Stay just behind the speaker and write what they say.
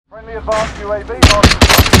Friendly advanced UAV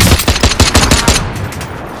marked.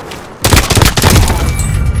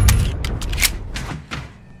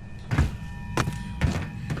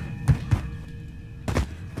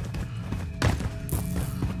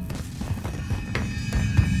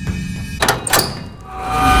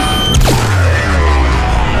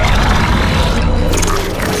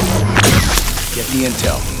 Get the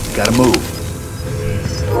intel. Gotta move.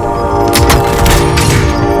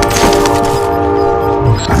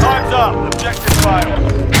 Time's up. Objective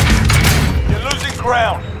failed. You're losing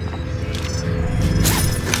ground.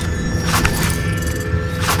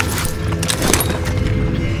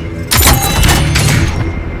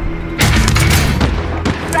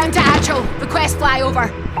 Ground to Actual. Request flyover.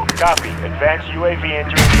 Copy. Advanced UAV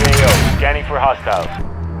entering the AO. Scanning for hostiles.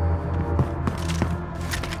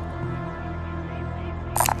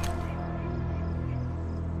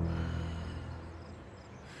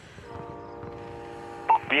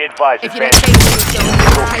 Be advised, If you don't advanced change your zone,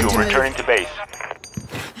 time to fuel move. returning to base.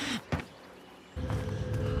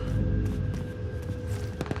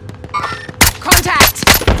 Contact!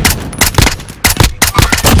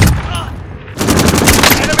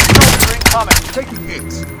 Enemy soldier incoming. Taking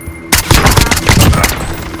hits.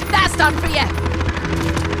 That's done for you.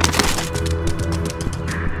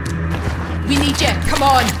 We need you. Come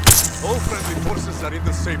on. All friendly forces are in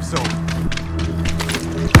the safe zone.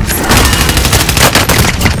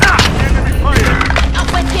 Enemy fire. I'm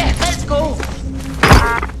with you. Let's go.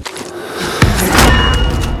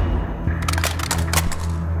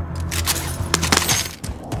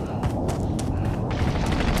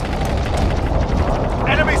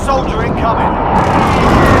 Enemy soldier incoming.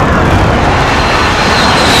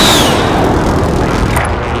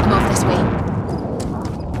 I'm off this way.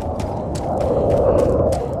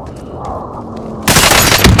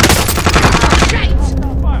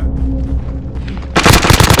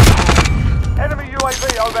 Enemy UAV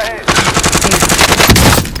overhead.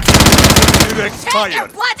 New Take your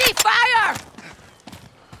expired. bloody fire!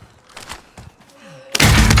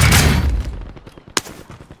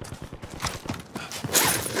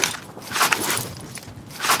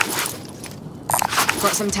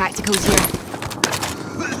 Got some tacticals here.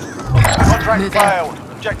 Contract Move failed.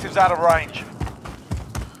 Objectives out of range.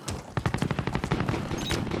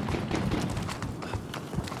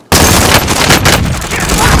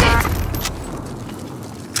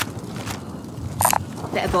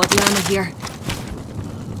 Bit of body armor here.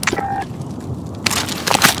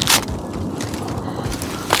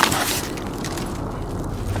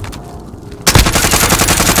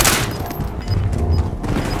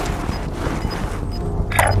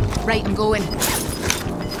 Right, I'm going.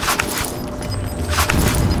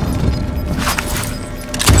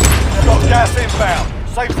 Got gas inbound.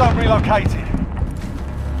 Safe zone relocated.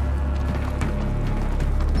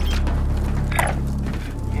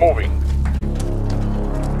 Moving.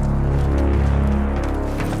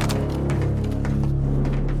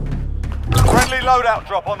 Friendly loadout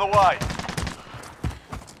drop on the way.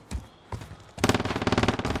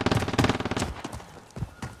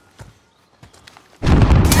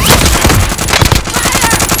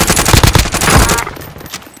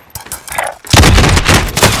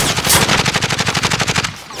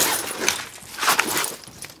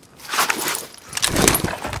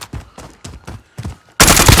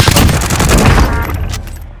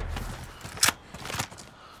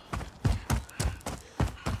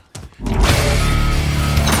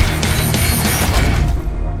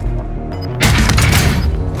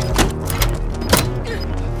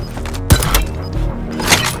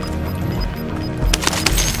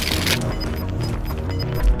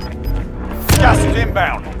 Gas is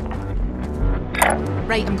inbound.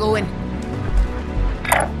 Right, I'm going.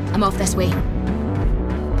 I'm off this way.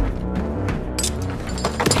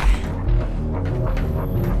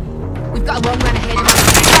 We've got a long run ahead of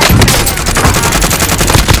us.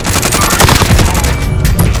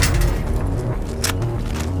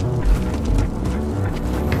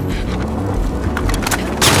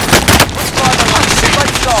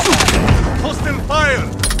 Hostile fire.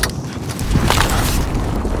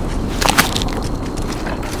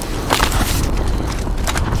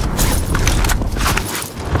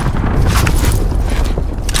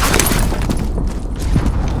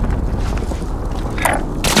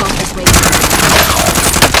 I'm off this way.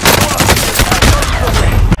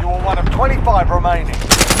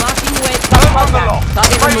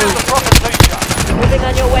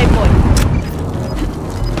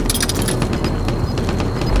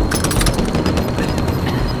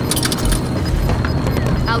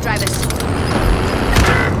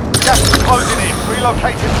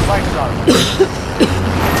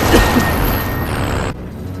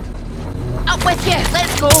 With you,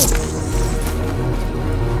 let's go!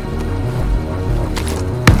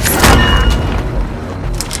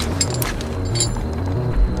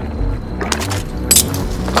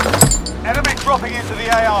 Enemy dropping into the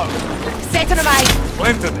AO. Setting them out!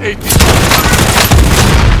 Planted 80.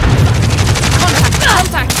 Contact!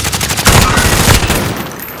 Contact!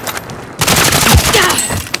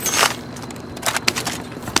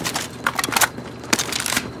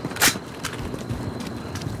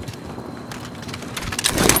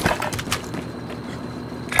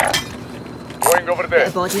 Going over there. Bit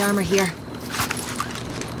of body armor here.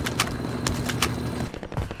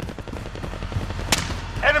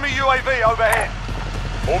 Enemy UAV overhead.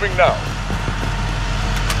 Moving now.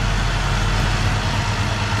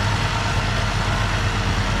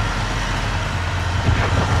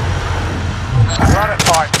 We're out of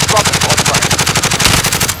time. Drop the contract.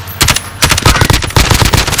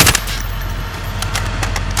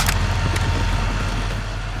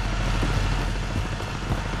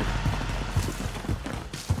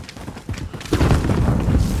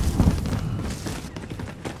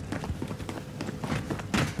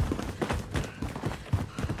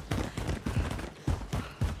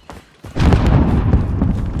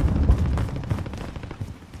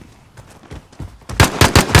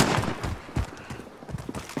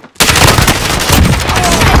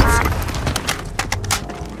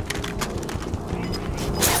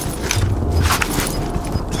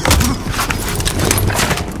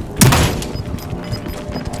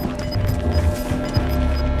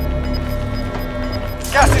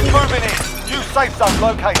 Gas is moving in. New safe zone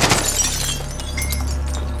located.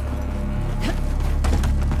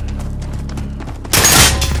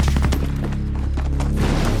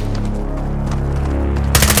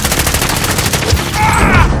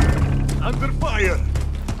 Under fire.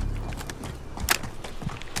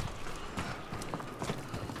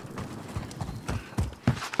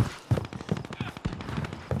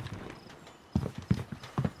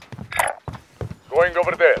 Going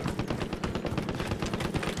over there.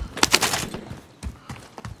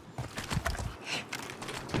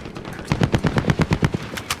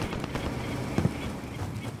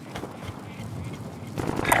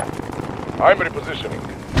 I'm repositioning.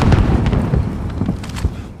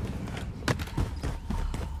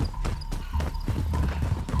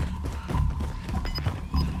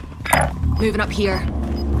 Moving up here.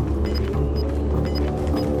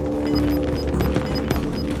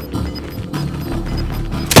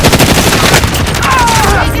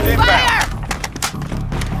 Taking fire!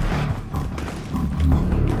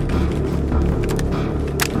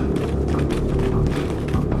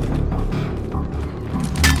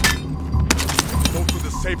 Go to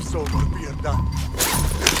the safe zone or we are done.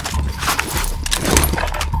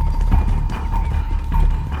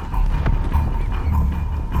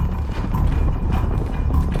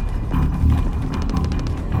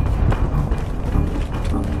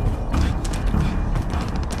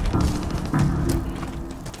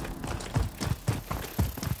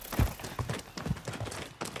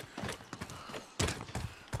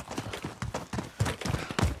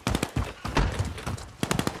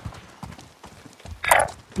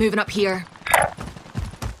 Moving up here.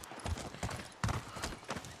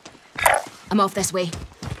 I'm off this way.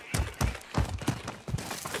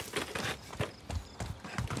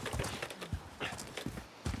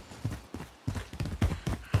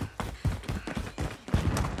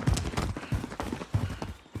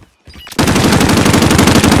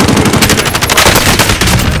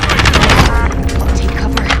 Take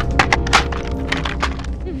cover.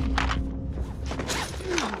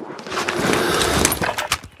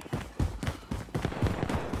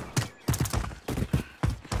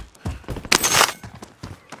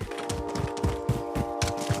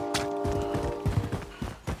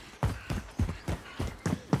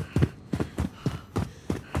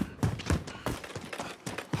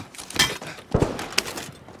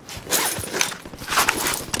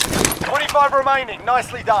 Remaining.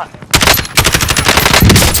 Nicely done.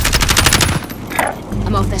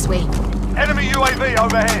 I'm off this way. Enemy UAV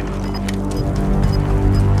overhead.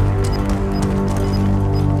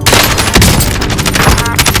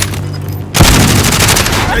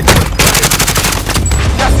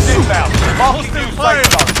 Gas is inbound. Marking new safe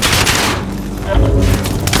zone.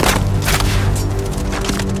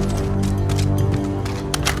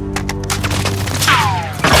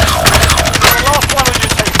 Last one on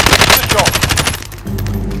your team. Finish the job.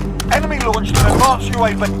 Enemy launched an advanced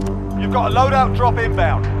UAV. You've got a loadout drop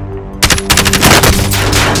inbound.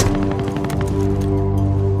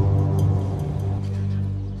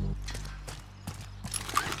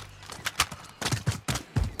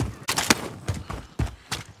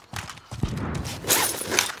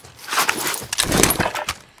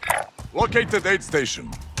 Located aid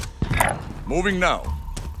station. Moving now.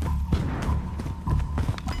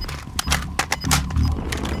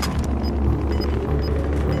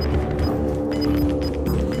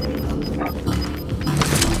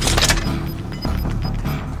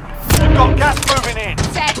 You've got gas moving in.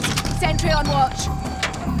 Set. Sentry on watch.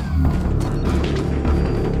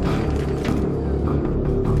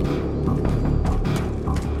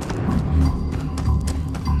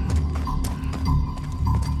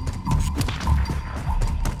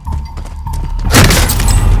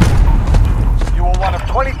 You are one of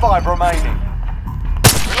 25 remaining.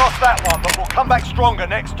 We lost that one, but we'll come back stronger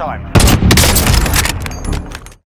next time.